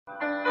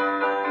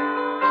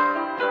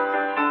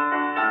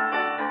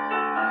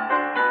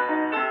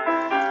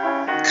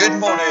Good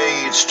morning.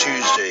 It's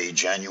Tuesday,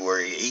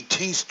 January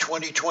 18th,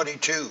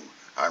 2022.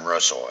 I'm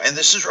Russell, and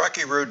this is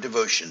Rocky Road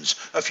Devotions,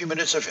 a few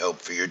minutes of help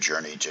for your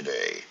journey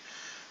today.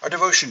 Our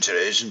devotion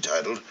today is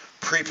entitled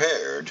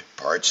Prepared,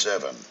 Part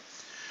 7.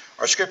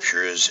 Our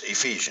scripture is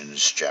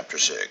Ephesians chapter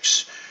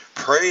 6.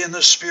 Pray in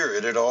the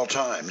Spirit at all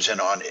times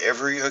and on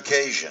every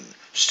occasion.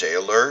 Stay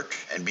alert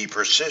and be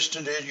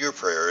persistent in your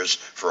prayers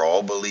for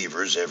all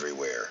believers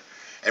everywhere.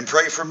 And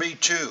pray for me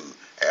too.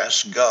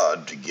 Ask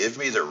God to give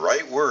me the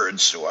right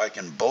words so I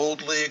can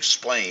boldly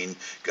explain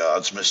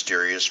God's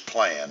mysterious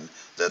plan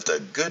that the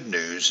good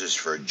news is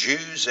for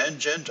Jews and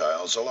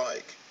Gentiles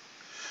alike.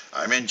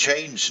 I'm in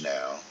chains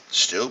now,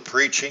 still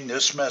preaching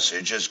this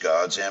message as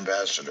God's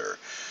ambassador.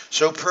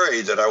 So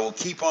pray that I will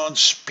keep on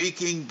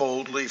speaking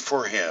boldly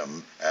for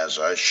Him as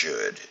I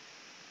should.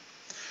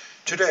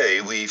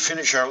 Today we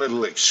finish our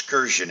little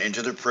excursion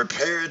into the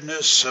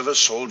preparedness of a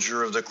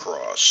soldier of the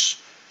cross.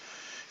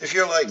 If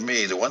you're like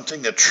me, the one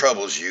thing that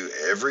troubles you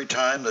every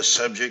time the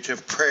subject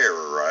of prayer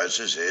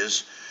arises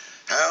is,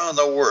 how in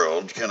the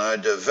world can I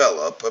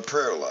develop a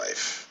prayer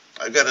life?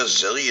 I've got a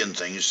zillion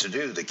things to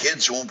do. The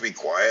kids won't be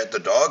quiet, the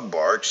dog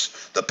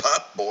barks, the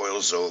pot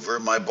boils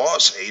over, my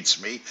boss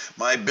hates me,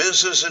 my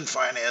business and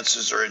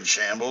finances are in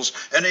shambles,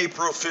 and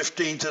April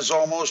 15th is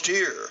almost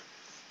here.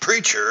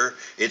 Preacher,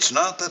 it's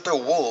not that the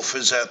wolf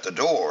is at the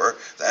door.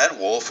 That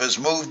wolf has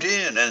moved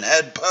in and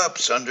had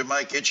pups under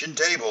my kitchen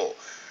table.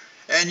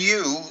 And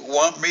you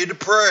want me to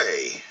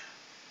pray.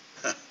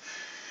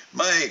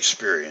 My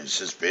experience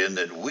has been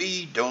that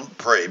we don't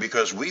pray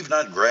because we've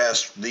not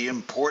grasped the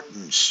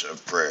importance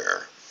of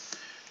prayer.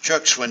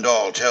 Chuck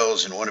Swindoll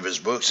tells in one of his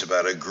books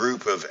about a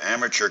group of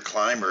amateur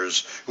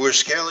climbers who were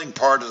scaling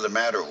part of the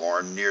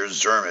Matterhorn near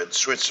Zermatt,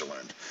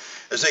 Switzerland.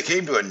 As they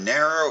came to a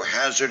narrow,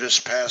 hazardous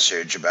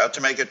passage about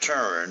to make a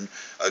turn,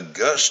 a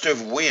gust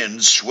of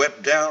wind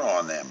swept down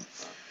on them.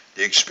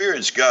 The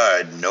experienced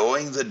guide,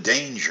 knowing the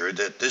danger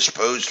that this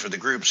posed for the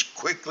groups,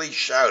 quickly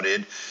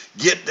shouted,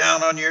 "Get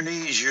down on your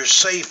knees. You're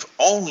safe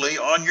only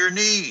on your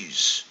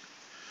knees."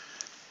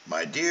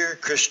 My dear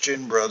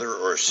Christian brother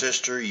or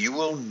sister, you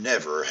will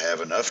never have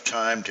enough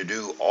time to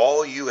do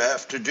all you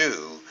have to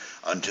do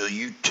until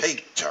you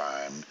take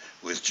time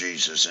with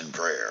Jesus in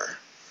prayer.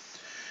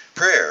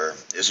 Prayer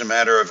is a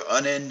matter of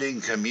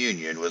unending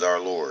communion with our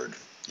Lord.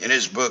 In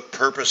his book,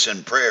 Purpose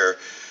in Prayer,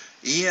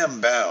 E.M.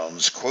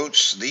 Bounds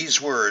quotes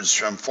these words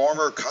from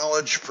former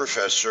college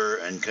professor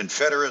and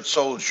Confederate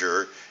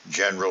soldier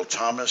General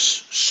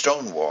Thomas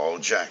Stonewall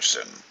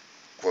Jackson.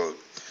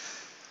 Quote,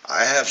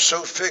 "I have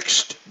so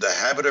fixed the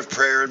habit of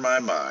prayer in my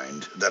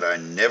mind that I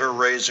never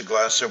raise a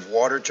glass of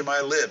water to my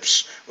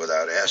lips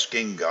without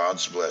asking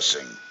God's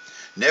blessing.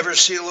 Never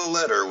seal a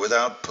letter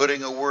without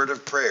putting a word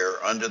of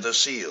prayer under the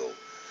seal.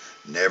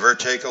 Never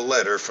take a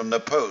letter from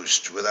the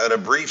post without a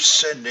brief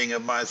sending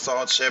of my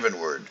thoughts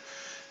heavenward.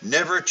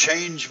 Never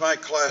change my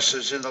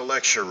classes in the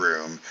lecture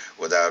room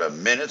without a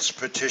minute's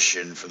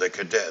petition for the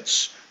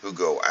cadets who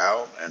go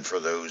out and for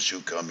those who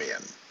come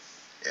in."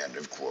 End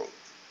of quote.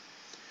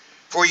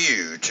 For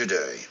you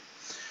today,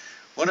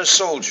 when a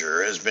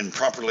soldier has been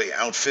properly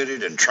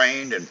outfitted and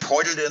trained and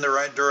pointed in the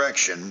right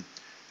direction,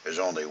 there's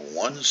only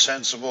one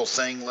sensible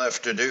thing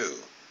left to do: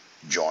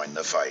 join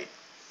the fight.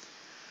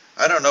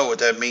 I don't know what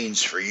that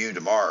means for you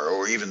tomorrow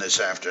or even this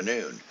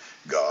afternoon.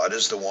 God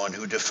is the one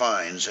who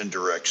defines and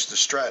directs the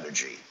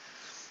strategy.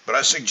 But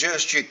I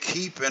suggest you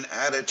keep an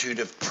attitude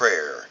of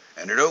prayer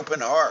and an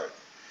open heart.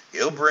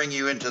 He'll bring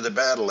you into the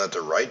battle at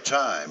the right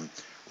time,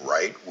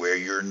 right where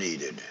you're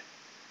needed.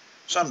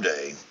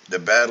 Someday, the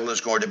battle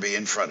is going to be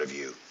in front of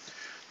you.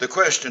 The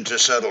question to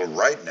settle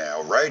right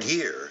now, right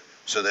here,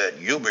 so that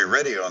you'll be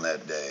ready on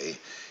that day,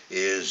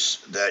 is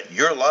that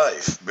your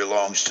life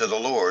belongs to the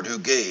Lord who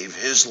gave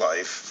his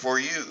life for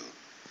you.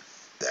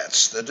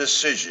 That's the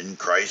decision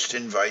Christ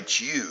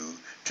invites you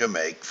to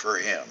make for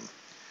him.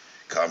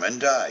 Come and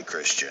die,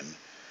 Christian.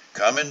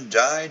 Come and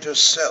die to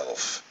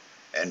self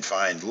and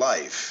find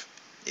life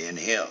in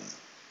him.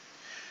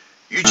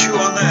 You chew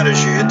on that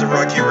as you hit the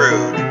rocky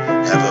road.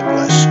 Have a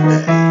blessed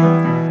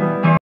day.